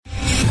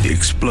The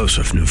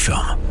explosive new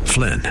film,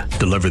 Flynn,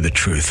 deliver the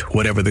truth,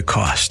 whatever the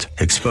cost,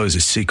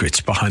 exposes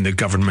secrets behind the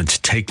government's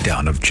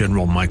takedown of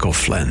General Michael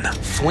Flynn.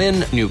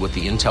 Flynn knew what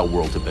the intel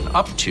world had been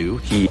up to.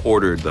 He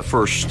ordered the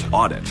first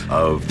audit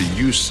of the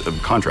use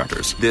of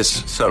contractors.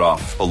 This set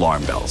off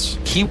alarm bells.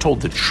 He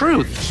told the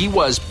truth. He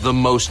was the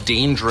most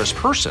dangerous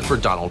person for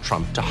Donald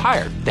Trump to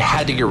hire. They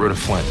had to get rid of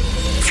Flynn.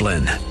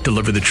 Flynn,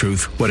 deliver the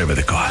truth, whatever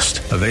the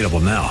cost. Available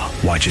now.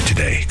 Watch it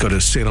today. Go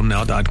to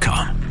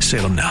salemnow.com.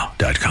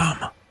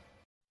 salemnow.com.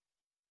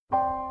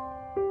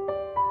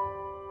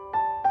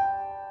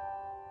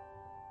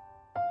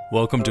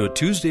 Welcome to a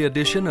Tuesday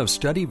edition of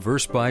Study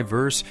Verse by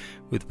Verse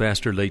with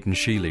Pastor Leighton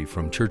Sheely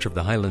from Church of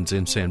the Highlands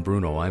in San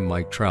Bruno. I'm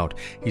Mike Trout.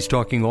 He's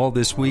talking all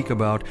this week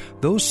about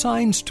those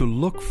signs to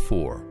look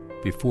for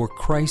before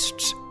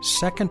Christ's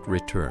second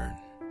return.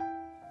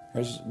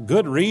 There's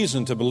good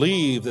reason to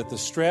believe that the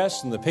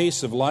stress and the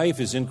pace of life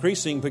is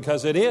increasing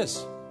because it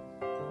is.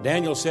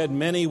 Daniel said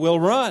many will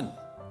run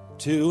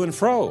to and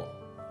fro.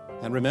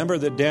 And remember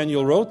that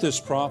Daniel wrote this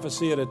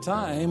prophecy at a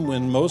time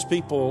when most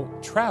people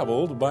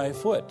traveled by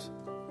foot.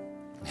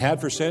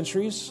 Had for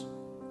centuries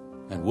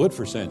and would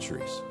for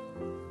centuries.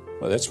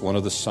 Well, that's one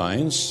of the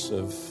signs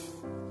of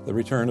the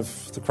return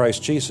of the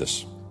Christ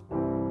Jesus.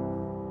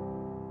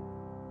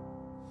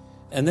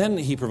 And then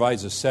he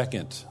provides a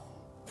second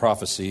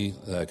prophecy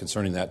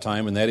concerning that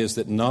time, and that is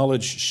that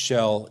knowledge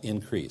shall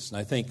increase. And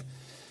I think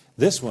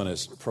this one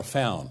is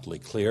profoundly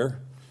clear,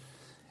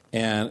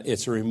 and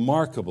it's a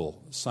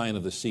remarkable sign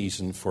of the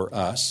season for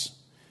us.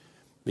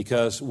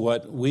 Because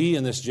what we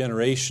in this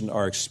generation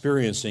are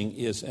experiencing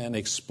is an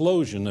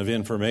explosion of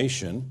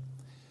information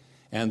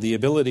and the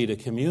ability to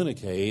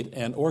communicate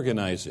and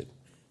organize it.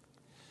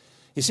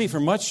 You see, for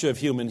much of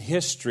human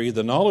history,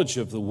 the knowledge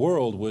of the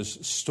world was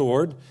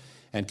stored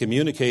and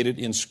communicated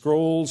in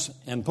scrolls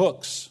and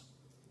books.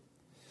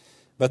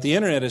 But the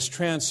internet has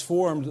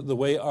transformed the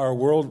way our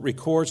world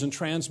records and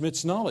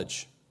transmits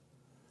knowledge.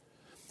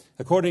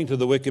 According to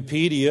the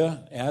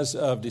Wikipedia, as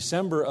of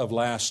December of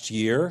last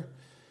year,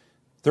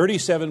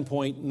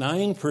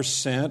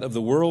 37.9% of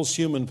the world's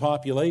human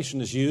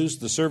population has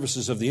used the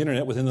services of the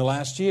internet within the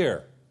last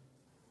year.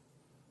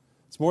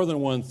 It's more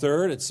than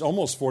one-third. It's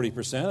almost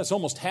 40%. It's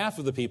almost half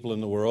of the people in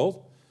the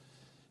world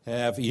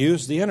have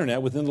used the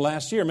internet within the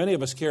last year. Many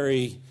of us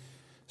carry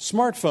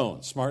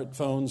smartphones.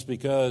 Smartphones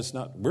because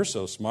not we're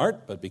so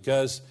smart, but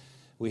because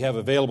we have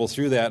available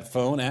through that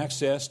phone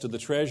access to the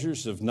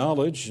treasures of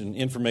knowledge and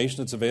information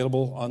that's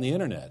available on the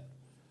internet.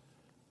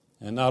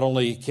 And not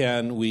only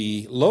can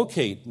we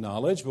locate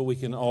knowledge, but we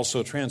can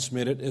also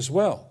transmit it as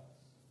well.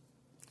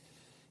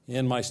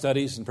 In my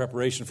studies in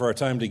preparation for our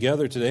time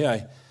together today,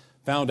 I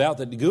found out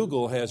that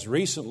Google has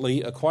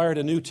recently acquired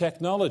a new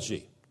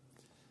technology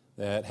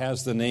that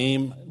has the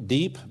name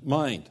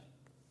DeepMind.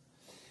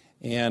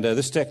 And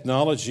this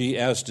technology,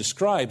 as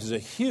described, is a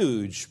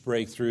huge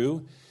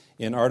breakthrough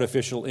in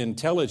artificial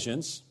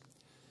intelligence.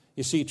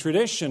 You see,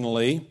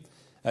 traditionally,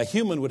 a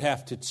human would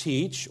have to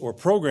teach or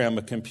program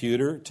a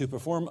computer to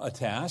perform a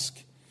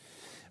task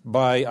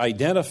by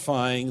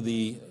identifying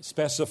the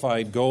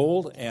specified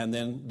goal and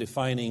then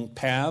defining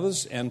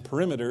paths and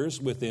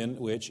perimeters within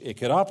which it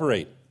could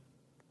operate.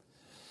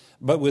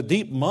 But with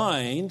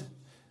DeepMind,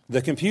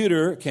 the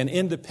computer can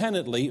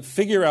independently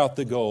figure out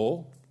the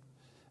goal,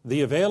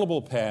 the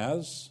available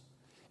paths,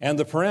 and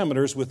the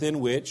parameters within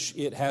which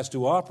it has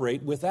to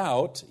operate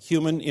without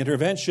human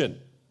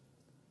intervention.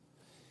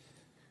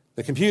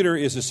 The computer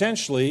is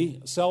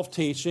essentially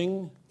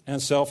self-teaching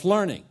and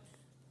self-learning.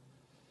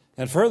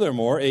 And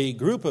furthermore, a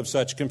group of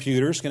such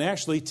computers can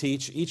actually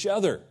teach each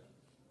other.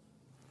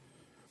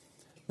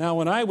 Now,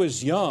 when I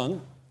was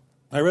young,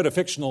 I read a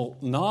fictional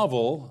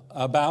novel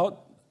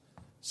about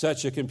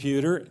such a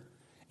computer,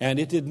 and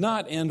it did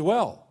not end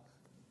well.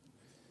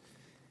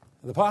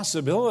 The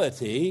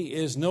possibility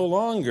is no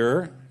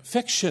longer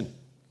fiction.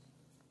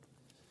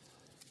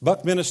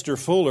 Buckminster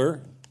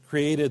Fuller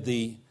created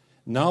the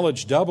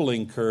knowledge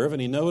doubling curve,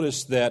 and he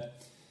noticed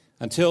that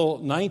until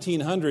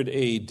 1900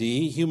 AD,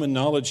 human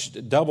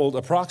knowledge doubled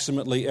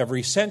approximately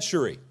every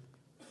century.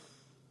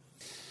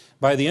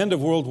 By the end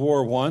of World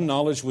War I,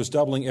 knowledge was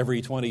doubling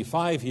every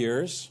 25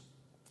 years.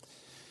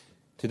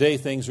 Today,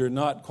 things are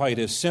not quite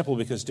as simple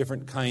because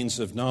different kinds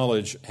of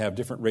knowledge have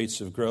different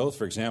rates of growth.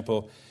 For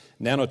example,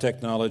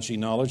 nanotechnology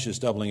knowledge is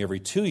doubling every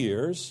 2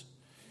 years,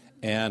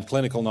 and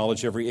clinical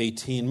knowledge every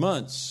 18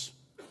 months.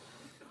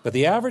 But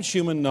the average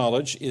human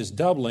knowledge is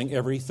doubling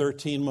every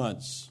 13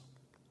 months.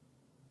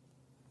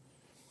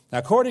 Now,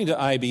 according to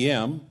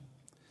IBM,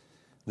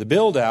 the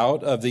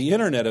build-out of the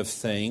Internet of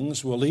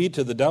Things will lead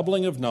to the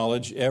doubling of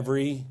knowledge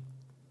every,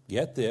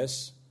 get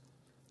this,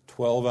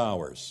 12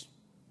 hours.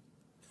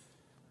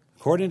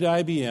 According to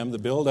IBM, the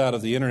build-out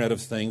of the Internet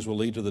of Things will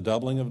lead to the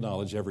doubling of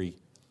knowledge every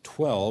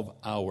 12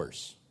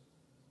 hours.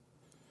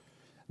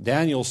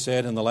 Daniel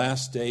said in the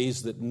last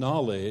days that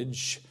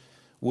knowledge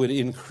would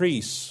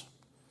increase.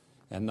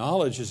 And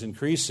knowledge is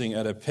increasing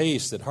at a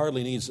pace that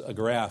hardly needs a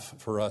graph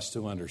for us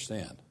to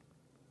understand.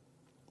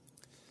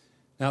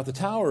 Now, at the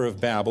Tower of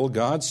Babel,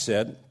 God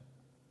said,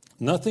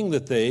 "Nothing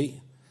that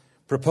they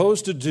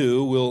propose to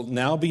do will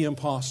now be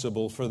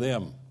impossible for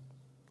them.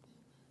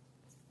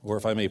 Or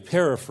if I may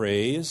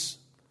paraphrase,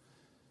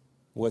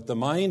 what the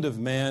mind of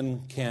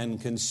man can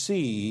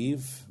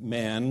conceive,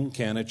 man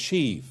can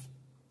achieve.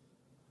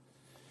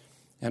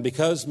 And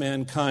because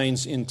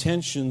mankind's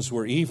intentions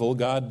were evil,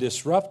 God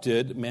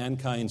disrupted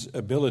mankind's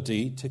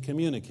ability to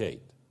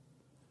communicate.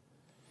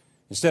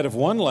 Instead of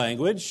one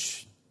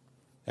language,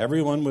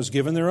 everyone was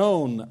given their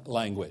own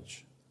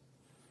language.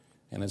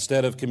 And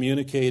instead of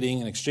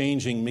communicating and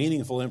exchanging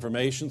meaningful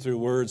information through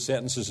words,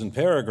 sentences, and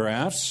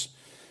paragraphs,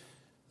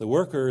 the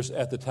workers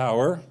at the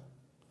tower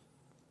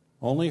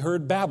only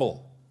heard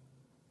babble,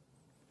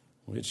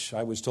 which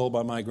I was told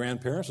by my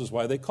grandparents is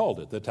why they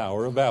called it the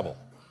Tower of Babel.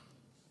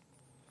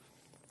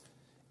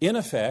 In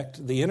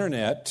effect, the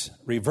internet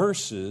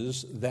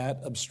reverses that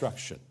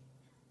obstruction.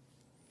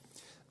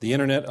 The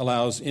internet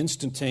allows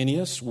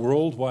instantaneous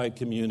worldwide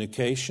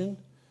communication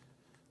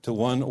to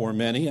one or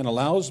many and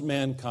allows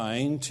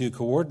mankind to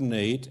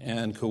coordinate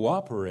and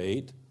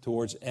cooperate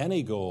towards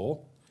any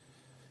goal,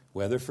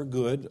 whether for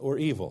good or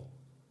evil.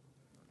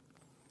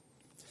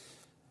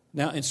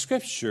 Now, in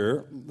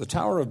Scripture, the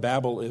Tower of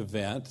Babel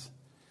event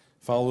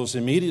follows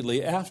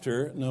immediately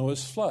after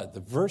Noah's flood,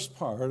 the first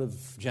part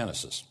of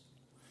Genesis.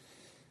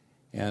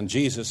 And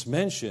Jesus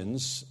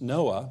mentions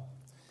Noah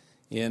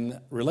in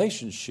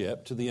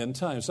relationship to the end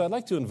times. So I'd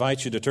like to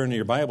invite you to turn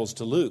your Bibles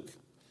to Luke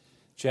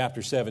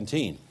chapter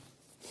 17.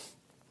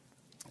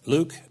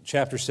 Luke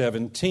chapter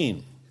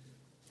 17.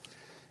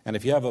 And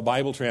if you have a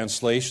Bible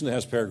translation that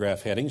has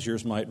paragraph headings,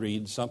 yours might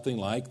read something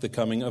like the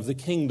coming of the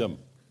kingdom.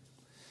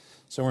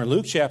 So we're in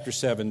Luke chapter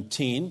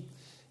 17,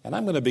 and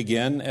I'm going to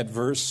begin at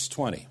verse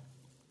 20.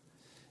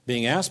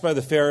 Being asked by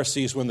the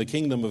Pharisees when the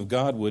kingdom of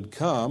God would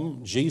come,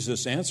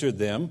 Jesus answered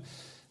them,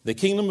 "The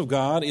kingdom of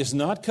God is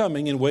not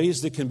coming in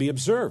ways that can be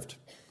observed,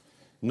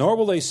 nor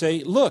will they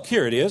say, 'Look,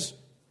 here it is,'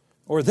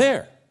 or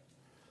 'there.'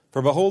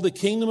 For behold, the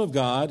kingdom of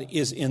God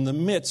is in the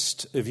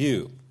midst of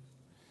you."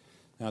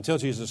 Now, until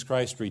Jesus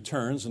Christ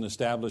returns and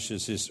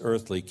establishes his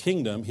earthly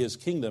kingdom, his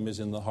kingdom is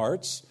in the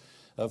hearts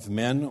of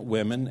men,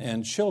 women,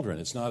 and children.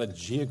 It's not a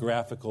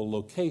geographical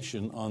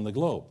location on the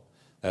globe.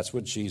 That's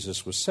what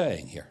Jesus was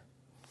saying here.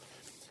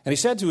 And he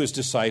said to his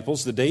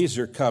disciples, "The days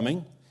are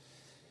coming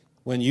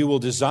when you will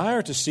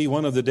desire to see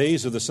one of the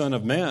days of the Son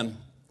of Man,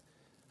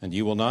 and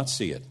you will not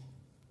see it.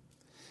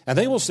 And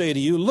they will say to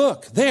you,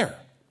 'Look, there,'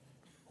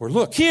 or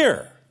 'Look,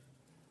 here.'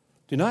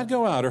 Do not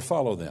go out or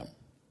follow them.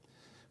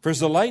 For as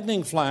the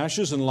lightning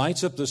flashes and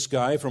lights up the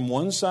sky from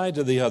one side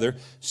to the other,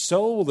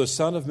 so will the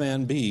Son of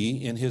Man be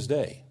in his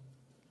day.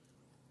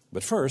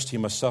 But first he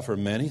must suffer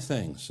many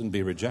things and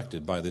be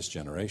rejected by this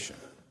generation."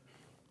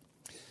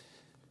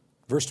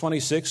 Verse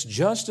 26,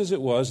 "Just as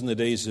it was in the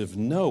days of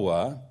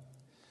Noah,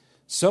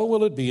 so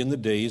will it be in the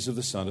days of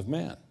the Son of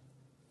Man.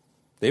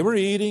 They were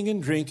eating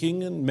and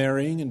drinking and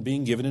marrying and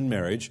being given in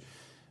marriage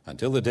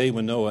until the day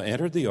when Noah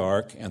entered the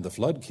ark and the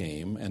flood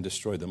came and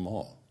destroyed them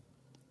all.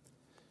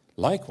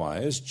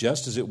 Likewise,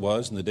 just as it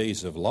was in the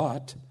days of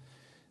Lot,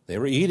 they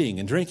were eating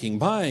and drinking,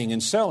 buying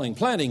and selling,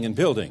 planting and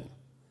building.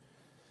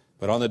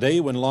 But on the day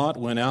when Lot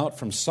went out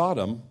from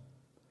Sodom,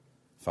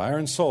 fire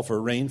and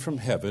sulfur rained from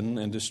heaven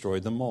and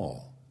destroyed them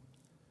all.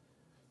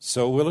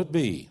 So will it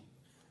be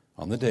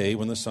on the day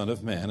when the Son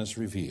of Man is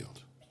revealed.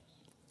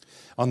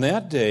 On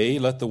that day,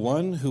 let the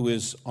one who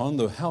is on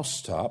the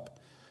housetop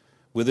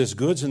with his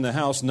goods in the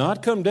house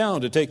not come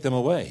down to take them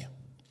away.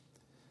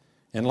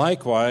 And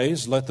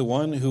likewise, let the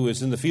one who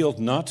is in the field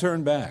not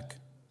turn back.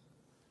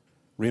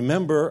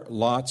 Remember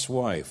Lot's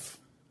wife.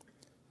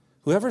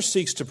 Whoever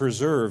seeks to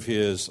preserve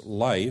his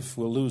life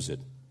will lose it,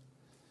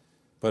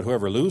 but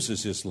whoever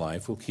loses his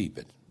life will keep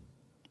it.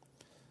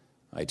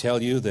 I tell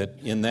you that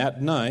in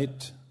that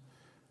night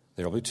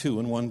there will be two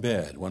in one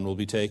bed. One will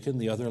be taken,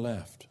 the other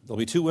left. There will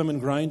be two women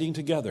grinding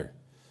together.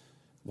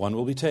 One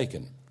will be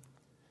taken,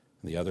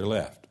 and the other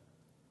left."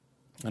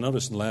 I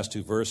notice in the last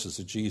two verses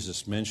that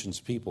Jesus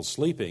mentions people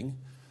sleeping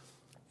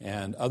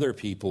and other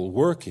people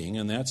working,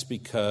 and that's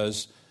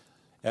because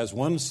as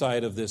one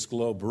side of this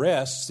globe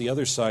rests, the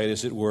other side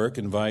is at work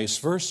and vice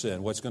versa.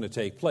 And what's going to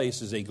take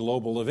place is a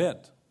global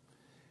event.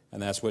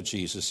 And that's what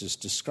Jesus is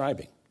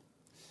describing.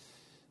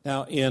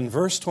 Now, in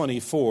verse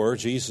 24,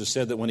 Jesus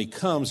said that when he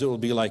comes, it will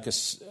be like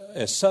as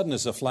sudden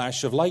as a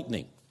flash of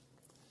lightning.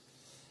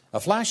 A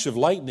flash of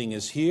lightning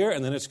is here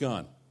and then it's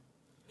gone.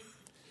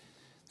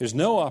 There's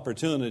no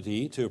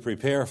opportunity to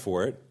prepare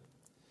for it.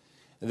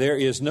 There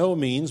is no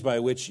means by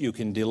which you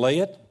can delay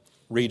it,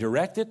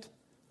 redirect it,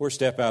 or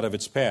step out of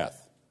its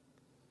path.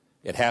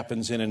 It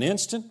happens in an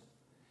instant,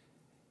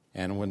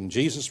 and when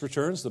Jesus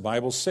returns, the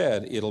Bible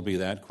said it'll be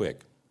that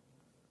quick.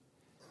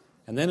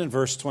 And then in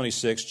verse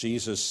 26,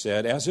 Jesus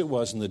said, "As it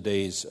was in the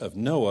days of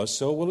Noah,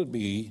 so will it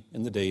be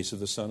in the days of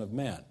the Son of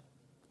Man."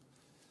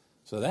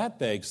 So that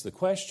begs the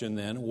question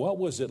then, what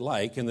was it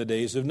like in the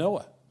days of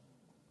Noah?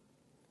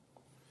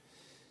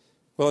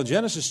 Well, in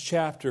Genesis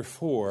chapter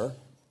 4,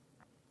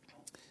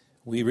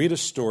 we read a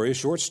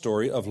short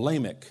story of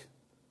Lamech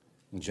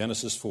in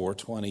Genesis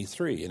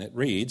 4:23, and it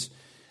reads,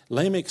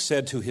 "Lamech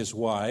said to his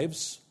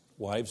wives,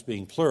 wives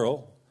being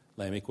plural.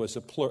 Lamech was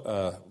a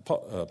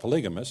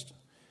polygamist.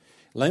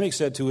 Lamech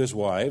said to his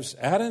wives,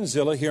 Ada and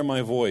Zillah, hear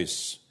my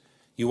voice.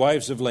 You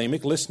wives of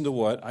Lamech, listen to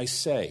what I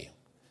say.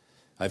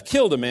 I've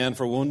killed a man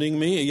for wounding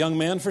me, a young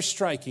man for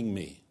striking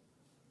me.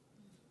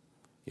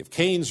 If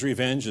Cain's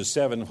revenge is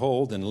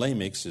sevenfold, then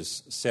Lamech's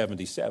is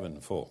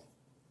 77-fold.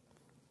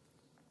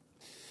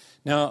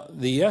 Now,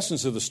 the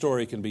essence of the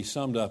story can be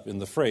summed up in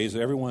the phrase,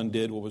 everyone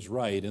did what was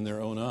right in their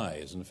own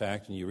eyes. In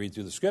fact, when you read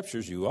through the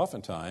Scriptures, you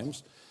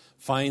oftentimes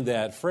find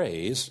that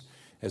phrase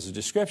as a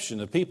description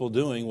of people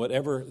doing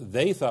whatever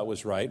they thought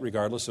was right,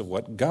 regardless of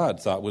what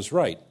God thought was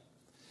right.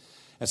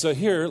 And so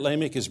here,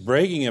 Lamech is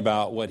bragging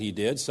about what he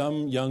did.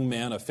 Some young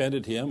man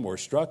offended him or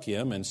struck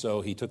him, and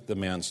so he took the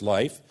man's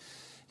life.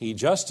 He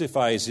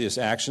justifies his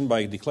action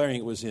by declaring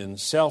it was in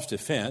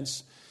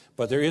self-defense.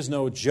 But there is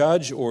no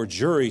judge or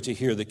jury to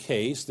hear the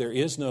case. There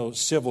is no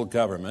civil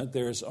government.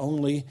 There is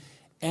only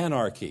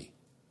anarchy.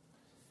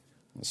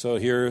 And so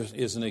here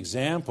is an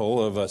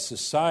example of a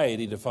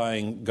society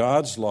defying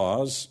God's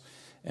laws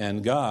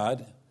and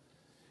God.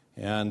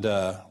 And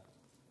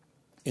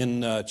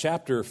in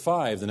chapter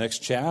 5, the next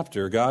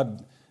chapter,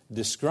 God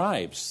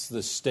describes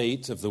the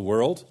state of the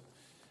world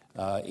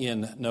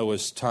in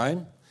Noah's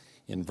time.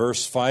 In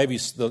verse 5,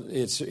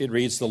 it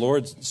reads, the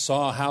Lord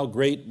saw how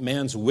great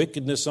man's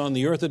wickedness on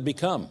the earth had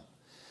become,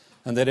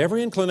 and that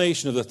every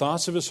inclination of the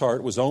thoughts of his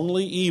heart was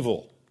only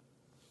evil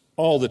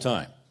all the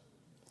time.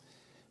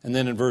 And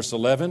then in verse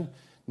 11,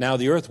 now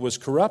the earth was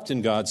corrupt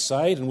in God's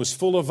sight and was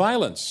full of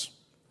violence.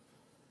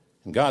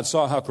 And God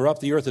saw how corrupt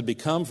the earth had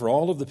become, for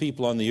all of the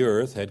people on the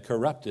earth had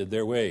corrupted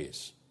their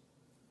ways.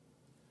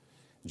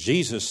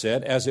 Jesus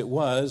said, as it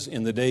was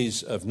in the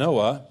days of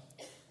Noah,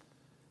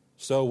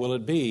 so will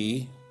it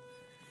be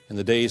in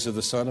the days of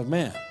the Son of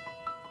Man.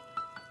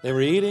 They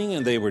were eating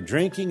and they were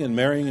drinking and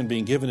marrying and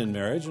being given in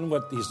marriage. And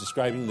what he's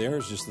describing there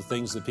is just the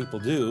things that people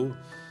do,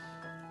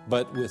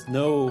 but with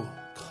no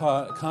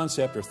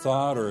concept or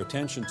thought or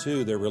attention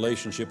to their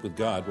relationship with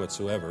God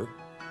whatsoever,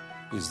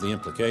 is the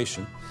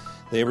implication.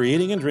 They were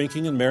eating and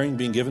drinking and marrying and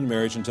being given in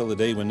marriage until the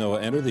day when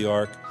Noah entered the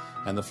ark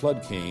and the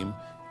flood came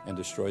and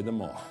destroyed them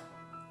all.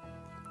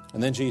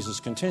 And then Jesus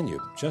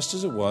continued, just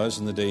as it was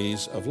in the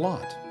days of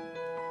Lot.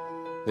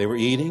 They were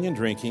eating and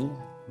drinking,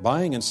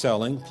 buying and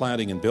selling,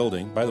 planting and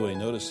building. By the way,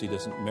 notice he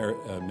doesn't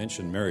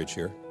mention marriage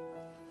here.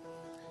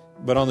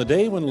 But on the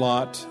day when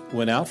Lot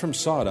went out from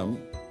Sodom,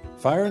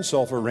 fire and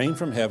sulfur rained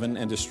from heaven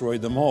and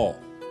destroyed them all.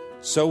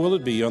 So will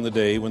it be on the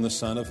day when the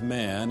Son of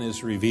Man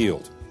is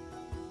revealed.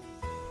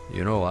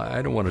 You know,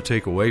 I don't want to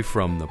take away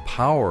from the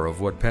power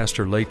of what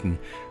Pastor Layton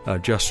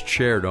just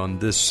shared on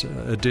this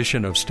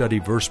edition of Study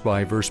Verse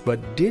by Verse,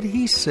 but did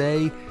he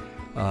say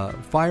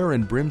fire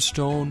and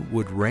brimstone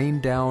would rain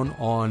down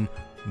on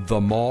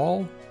them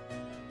all?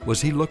 Was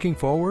he looking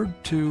forward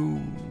to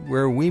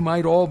where we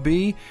might all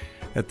be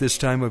at this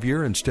time of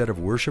year instead of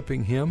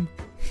worshiping him?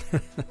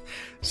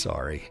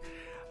 Sorry.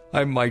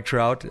 I'm Mike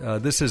Trout.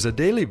 This is a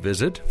daily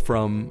visit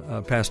from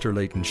Pastor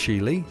Layton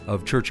Sheely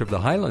of Church of the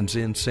Highlands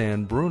in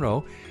San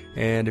Bruno.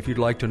 And if you'd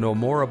like to know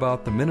more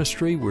about the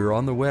ministry, we're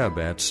on the web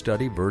at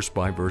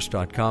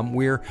studyversebyverse.com.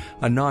 We're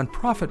a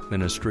nonprofit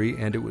ministry,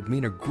 and it would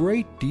mean a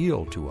great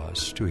deal to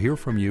us to hear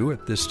from you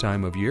at this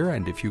time of year.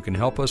 And if you can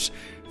help us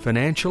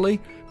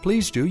financially,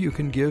 please do. You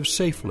can give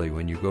safely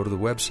when you go to the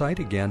website.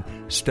 Again,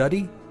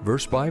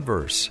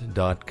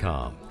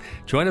 studyversebyverse.com.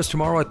 Join us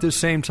tomorrow at this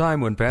same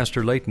time when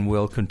Pastor Layton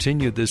will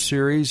continue this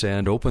series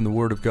and open the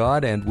Word of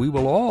God, and we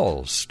will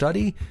all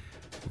study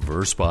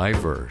verse by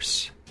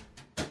verse.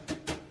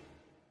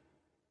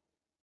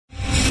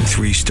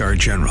 3-star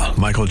General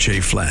Michael J.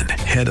 Flynn,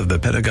 head of the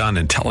Pentagon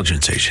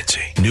Intelligence Agency,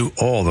 knew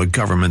all the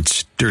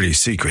government's dirty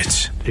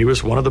secrets. He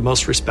was one of the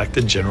most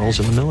respected generals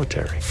in the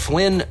military.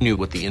 Flynn knew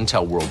what the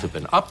intel world had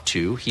been up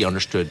to. He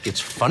understood its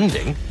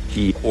funding.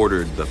 He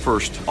ordered the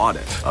first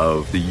audit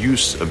of the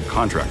use of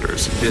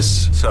contractors.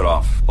 This set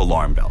off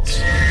alarm bells.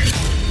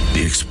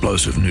 The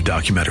explosive new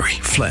documentary,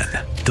 Flynn,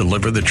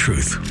 Deliver the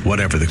Truth,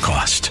 Whatever the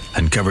Cost,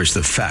 uncovers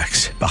the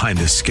facts behind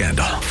this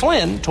scandal.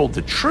 Flynn told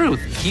the truth.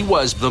 He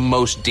was the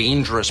most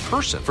dangerous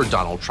person for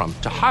Donald Trump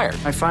to hire.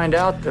 I find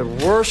out the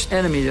worst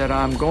enemy that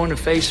I'm going to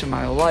face in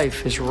my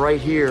life is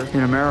right here in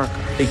America.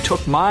 They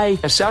took my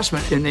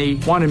assessment and they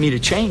wanted me to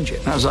change it.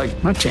 And I was like,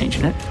 I'm not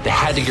changing it. They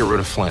had to get rid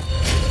of Flynn.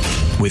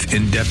 With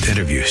in-depth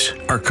interviews,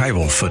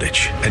 archival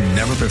footage, and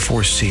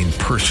never-before-seen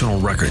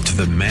personal records of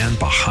the man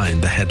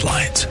behind the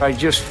headlines. I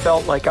just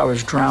felt like I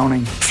was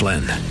drowning.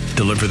 Flynn,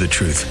 Deliver the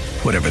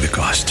Truth, Whatever the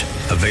Cost.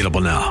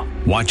 Available now.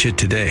 Watch it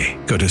today.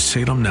 Go to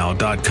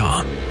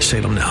salemnow.com.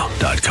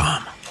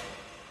 salemnow.com.